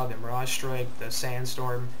Assassin's Shroud, the Mirage Strike, the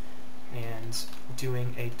Sandstorm, and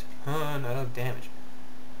doing a ton of damage.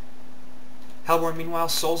 Hellborn, meanwhile,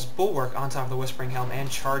 Soul's Bulwark on top of the Whispering Helm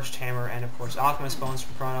and Charged Hammer, and of course Alchemist Bones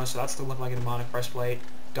from Chronos, so that's to look like a Demonic Breastplate.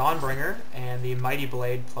 Dawnbringer and the Mighty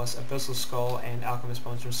Blade plus Abyssal Skull and Alchemist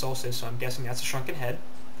Bones from Solstice, so I'm guessing that's a Shrunken Head.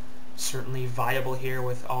 Certainly viable here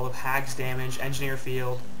with all of Hag's damage, Engineer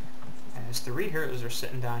Field, as 3 heroes are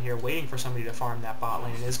sitting down here waiting for somebody to farm that bot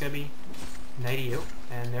lane. It is going to be Nightiu,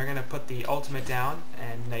 and they're going to put the ultimate down,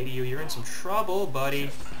 and Nightiu, you're in some trouble,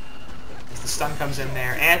 buddy. As the stun comes in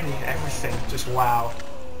there, and everything, just wow,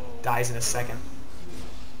 dies in a second.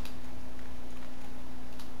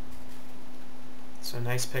 So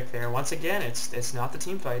nice pick there. Once again, it's not the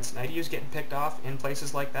team fights. Nightiu's getting picked off in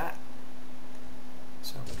places like that.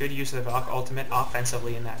 So good use of the Valk ultimate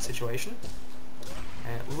offensively in that situation.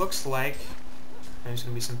 And it looks like there's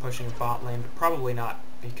going to be some pushing of bot lane, but probably not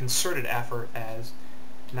a concerted effort as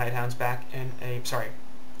Nighthound's back in a... Sorry,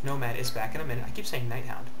 Nomad is back in a minute. I keep saying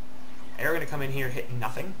Nighthound. Arrow going to come in here, hit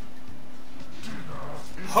nothing.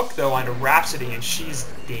 Hook, though, onto Rhapsody, and she's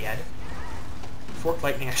dead. Forked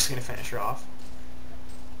Lightning actually going to finish her off.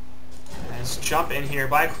 As jump in here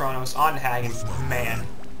by Kronos on Hag, and man,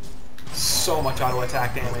 so much auto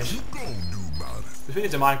attack damage. Between the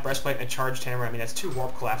Demonic Breastplate and a Charged Hammer, I mean, that's 2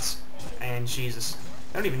 Warp Clefs, and Jesus.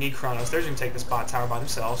 They don't even need Kronos. They're just going to take this bot tower by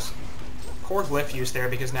themselves. Poor Glyph use there,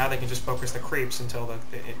 because now they can just focus the creeps until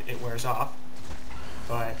it wears off.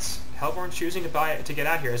 But Hellborn choosing to get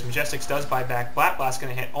out here, as Majestix does buy back. Black Blast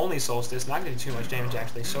going to hit only Solstice, not going to do too much damage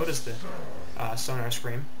actually. So does the Sonar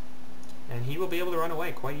Scream. And he will be able to run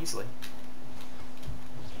away quite easily.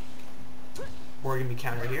 We're going to be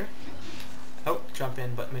countered here. Oh, jump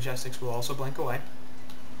in, but Majestix will also blink away.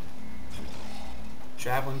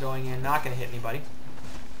 Javelin going in, not going to hit anybody.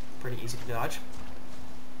 Pretty easy to dodge.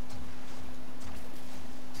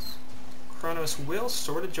 Kronos will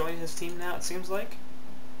sort of join his team now, it seems like.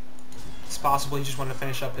 It's possible he just wanted to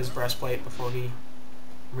finish up his breastplate before he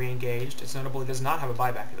re-engaged. It's notable he does not have a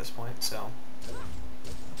buyback at this point, so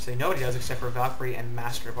they know what he does except for Valkyrie and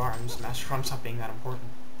Master of Arms. Master of Arms not being that important.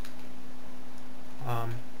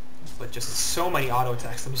 But just so many auto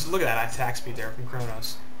attacks. Just look at that attack speed there from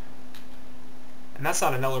Kronos. And that's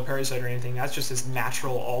not a null or parasite or anything, that's just his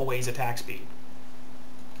natural always attack speed.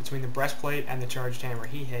 Between the breastplate and the Charged Hammer,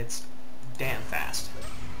 he hits damn fast.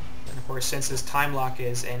 And of course, since his time lock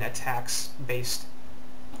is an attacks-based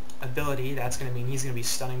ability, that's going to mean he's going to be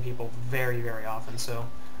stunning people very, very often. So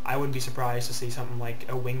I wouldn't be surprised to see something like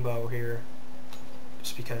a wing bow here,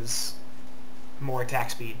 just because more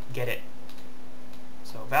attack speed. Get it.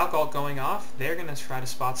 So Valk ult going off. They're going to try to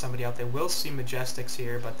spot somebody out. They will see Majestics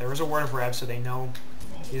here, but there was a word of rev, so they know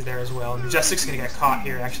he's there as well. And Majestic's going to get caught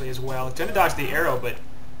here actually as well. It's going to dodge the arrow, but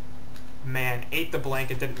man, ate the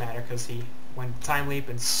blank. It didn't matter because he went time leap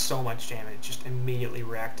and so much damage. Just immediately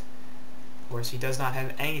wrecked. Of course, he does not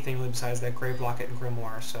have anything really besides that Grave Locket and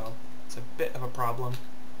Grimoire, so it's a bit of a problem.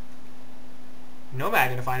 Nomad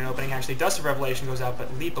going to find an opening. Actually, Dust of Revelation goes out,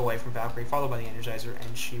 but leap away from Valkyrie, followed by the Energizer,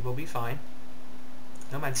 and she will be fine.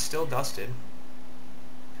 Nomad's still dusted.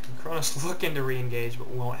 And Kronos looking to re-engage, but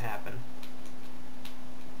won't happen.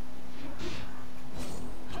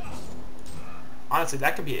 Honestly,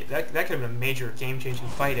 that could have been a major game-changing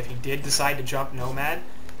fight if he did decide to jump Nomad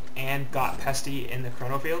and got Pesty in the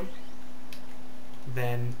Chrono Field.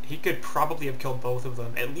 Then he could probably have killed both of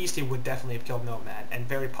them. At least he would definitely have killed Nomad, and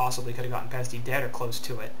very possibly could have gotten Pesty dead or close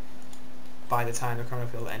to it by the time the Chrono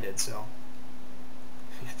Field ended. So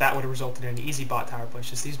that would have resulted in an easy bot tower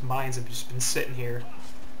push. Just these mines have just been sitting here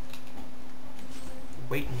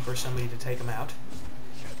waiting for somebody to take them out.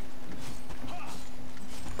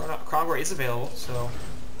 Krongor is available, so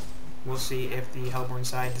we'll see if the Hellborn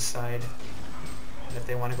side decide if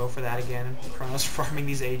they want to go for that again. Kronos farming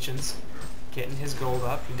these agents, getting his gold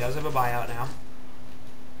up. He does have a buyout now.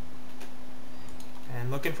 And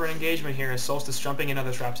looking for an engagement here is Solstice jumping in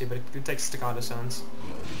other Trapsy, but it takes Staccato Suns.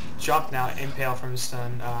 Jump now, Impale from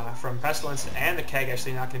Stun, from Pestilence, and the Keg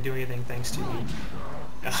actually not going to do anything thanks to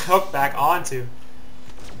the hook back onto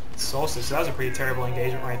Solstice. So that was a pretty terrible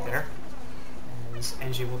engagement right there. As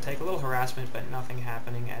NG will take a little harassment, but nothing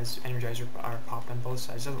happening as Energizer are popped on both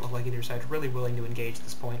sides. Doesn't look like either side's really willing to engage at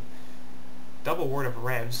this point. Double word of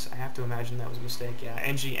revs. I have to imagine that was a mistake. Yeah,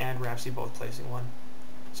 NG and Rhapsody both placing one.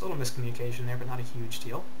 It's a little miscommunication there, but not a huge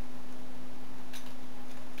deal.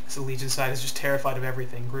 This Legion side is just terrified of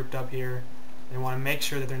everything, grouped up here. They want to make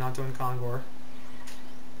sure that they're not doing Kongor.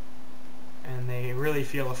 And they really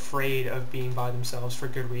feel afraid of being by themselves for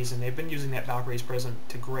good reason. They've been using that Valkyrie's Prism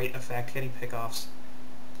to great effect, getting pickoffs.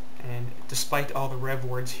 And despite all the rev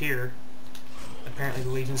words here, apparently the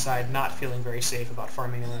Legion side not feeling very safe about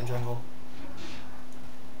farming their own jungle.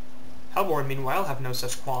 Hellborn, meanwhile, have no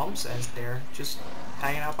such qualms, as they're just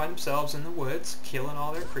hanging out by themselves in the woods, killing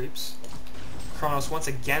all their creeps. Kronos once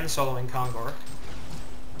again soloing Kongor.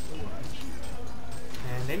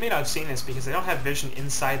 And they may not have seen this because they don't have vision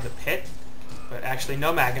inside the pit, but actually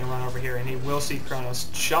Nomad going to run over here, and he will see Kronos.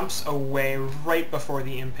 Jumps away right before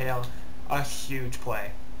the Impale. A huge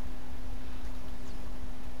play.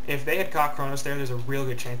 If they had caught Kronos there, there's a real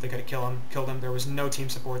good chance they could have killed him. There was no team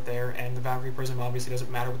support there, and the Valkyrie Prism obviously doesn't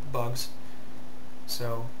matter with the bugs.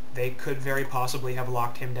 So they could very possibly have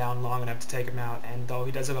locked him down long enough to take him out, and though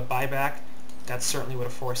he does have a buyback, that certainly would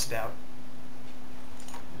have forced it out.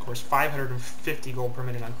 Of course, 550 gold per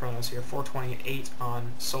minute on Kronos here, 428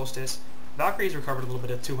 on Solstice. Valkyrie's recovered a little bit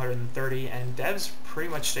at 230, and Dev's pretty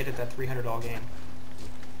much stayed at that 300 all game.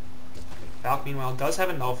 Valk, meanwhile, does have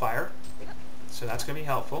a Nullifier, so that's going to be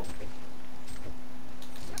helpful.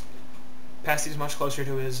 Pasty's much closer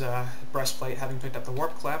to his breastplate, having picked up the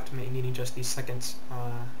Warp Cleft, needing just the second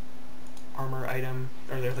armor item,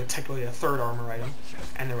 or they're technically a third armor item,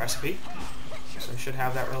 and the recipe. So should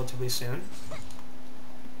have that relatively soon.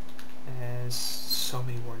 As so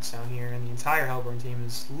many wards down here, and the entire Hellborn team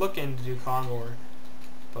is looking to do Kongor,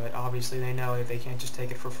 but obviously they know that they can't just take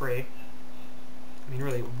it for free. I mean,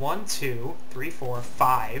 really, 1, 2, 3, 4,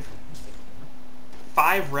 5.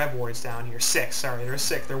 5 rev wards down here. 6, sorry,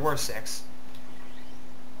 there were 6.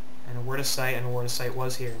 And a Word of Sight, and a Word of Sight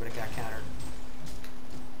was here, but it got countered.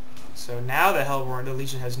 So now the Hellborn, the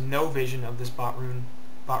Legion has no vision of this bot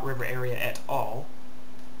river area at all,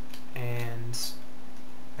 and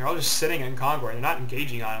they're all just sitting in Kongor. They're not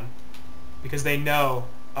engaging on him because they know,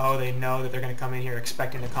 they know that they're going to come in here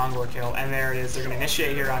expecting the Kongor kill, and there it is. They're going to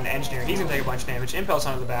initiate here on the Engineer. He's going to take a bunch of damage. Impulse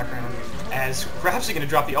onto the background as Rhapsody going to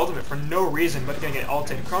drop the ultimate for no reason, but going to get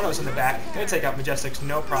ulted. Kronos in the back, going to take out Majestics,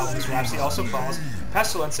 no problems. Rhapsody also falls.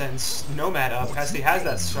 Pestilence sends Nomad up. Pesty has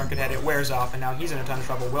that shrunken head. It wears off, and now he's in a ton of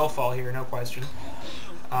trouble. Will fall here, no question.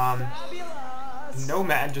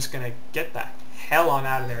 Nomad just going to get the hell on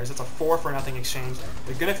out of there. It's a 4-for-0 exchange.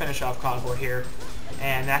 They're going to finish off Kongor here,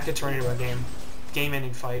 and that could turn into a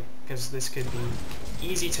game-ending fight, because this could be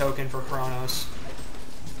easy token for Kronos.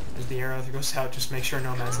 As the arrow goes out, just make sure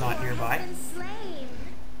Nomad's not nearby.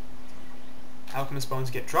 Alchemist Bones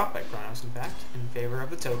get dropped by Chronos, in fact, in favor of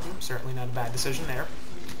the token. Certainly not a bad decision there.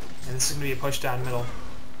 And this is going to be a push down middle,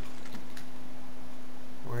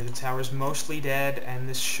 where the tower's mostly dead, and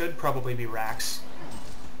this should probably be Rax,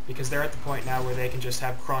 because they're at the point now where they can just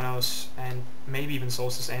have Chronos and maybe even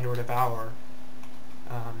Solstice and or Devour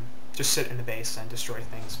just sit in the base and destroy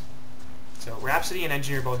things. So Rhapsody and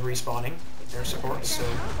Engineer both respawning their support, so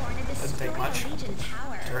doesn't take much.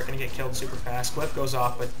 Turret gonna get killed super fast. Glyph goes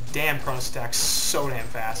off, but damn, Chronos attacks so damn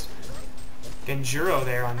fast. Genjuro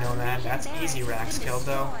there on Nomad. That's easy Rax killed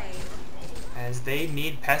though, as they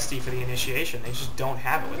need Pesty for the initiation. They just don't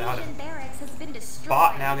have it without him.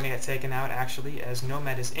 Bot now gonna get taken out actually, as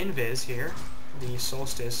Nomad is invis here. The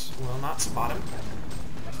Solstice will not spot him.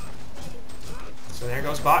 So there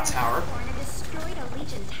goes bot tower.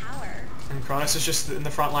 And Chronos is just in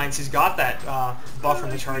the front lines. He's got that buff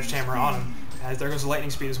from the charged hammer on him. As there goes the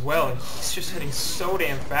lightning speed as well, and he's just hitting so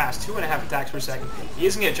damn fast. 2.5 attacks per second. He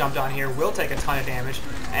isn't going to jump down here, will take a ton of damage,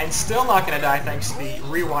 and still not going to die thanks to the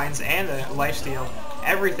rewinds and the lifesteal.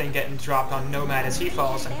 Everything getting dropped on Nomad as he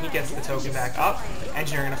falls, and he gets the token back up.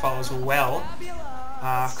 Engineer going to fall as well.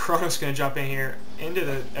 Chronos going to jump in here into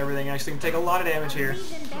the everything. Actually, going to take a lot of damage here.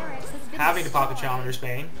 Having to pop the Challenger's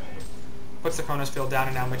Bane. Puts the Chronos field down,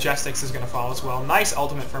 and now Majestics is going to fall as well. Nice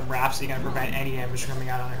ultimate from Rhapsody, going to prevent any damage coming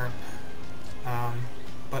out on her.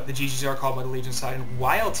 But the GGs are called by the Legion side, and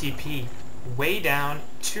YLTP way down,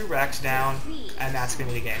 2 Rex down, and that's going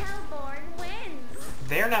to be the game.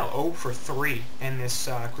 They're now 0 for 3 in this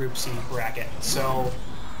Group C bracket, so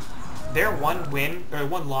they're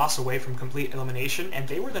one loss away from complete elimination, and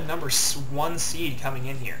they were the number 1 seed coming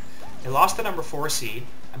in here. They lost the number 4 seed.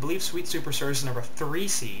 I believe Sweet Super Surge is the number 3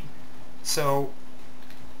 seed. So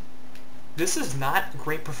this is not a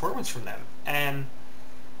great performance from them, and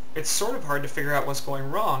it's sort of hard to figure out what's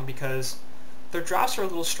going wrong because their drops are a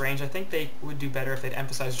little strange. I think they would do better if they'd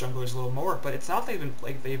emphasize junglers a little more, but it's not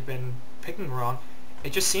they've been picking wrong.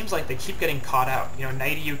 It just seems like they keep getting caught out. You know,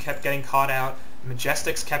 Nighty kept getting caught out,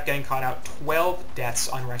 Majestics kept getting caught out, 12 deaths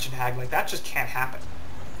on Wretched Hag. Like, that just can't happen.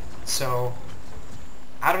 So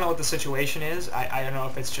I don't know what the situation is. I don't know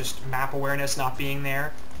if it's just map awareness not being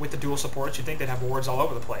there. With the dual supports, you'd think they'd have wards all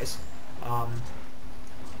over the place.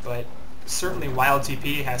 But certainly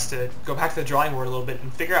YLTP has to go back to the drawing board a little bit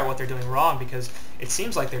and figure out what they're doing wrong, because it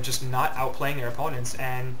seems like they're just not outplaying their opponents,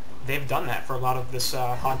 and they've done that for a lot of this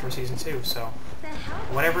HoN Tour Season 2. So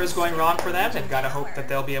whatever is going wrong for them, they've got to hope that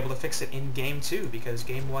they'll be able to fix it in Game 2, because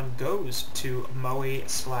Game 1 goes to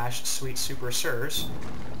Moe/Sweet Super Sirs.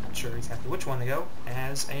 Not sure exactly which one they go,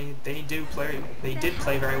 as they did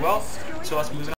play very well. So let's move on.